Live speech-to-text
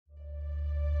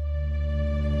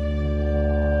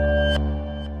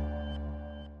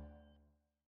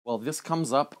this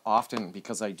comes up often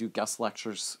because I do guest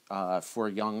lectures for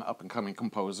young up-and-coming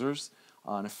composers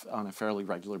on a fairly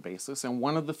regular basis. And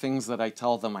one of the things that I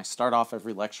tell them, I start off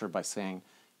every lecture by saying,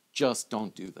 just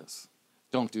don't do this.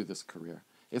 Don't do this career.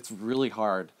 It's really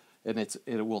hard, and it's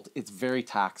very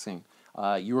taxing.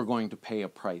 You are going to pay a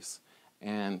price.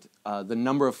 And the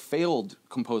number of failed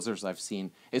composers I've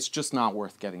seen, it's just not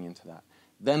worth getting into that.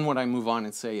 Then what I move on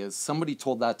and say is, somebody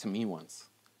told that to me once,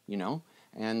 you know?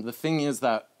 And the thing is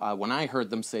that when I heard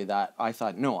them say that, I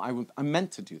thought, no, I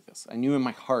meant to do this. I knew in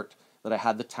my heart that I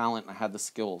had the talent and I had the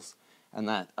skills and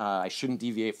that I shouldn't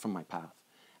deviate from my path.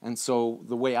 And so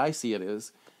the way I see it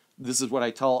is, this is what I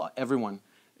tell everyone,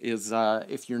 is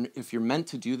if you're meant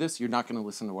to do this, you're not going to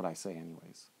listen to what I say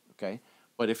anyways, okay?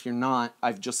 But if you're not,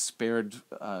 I've just spared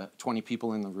 20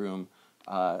 people in the room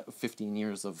 15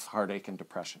 years of heartache and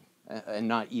depression and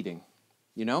not eating,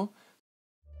 you know?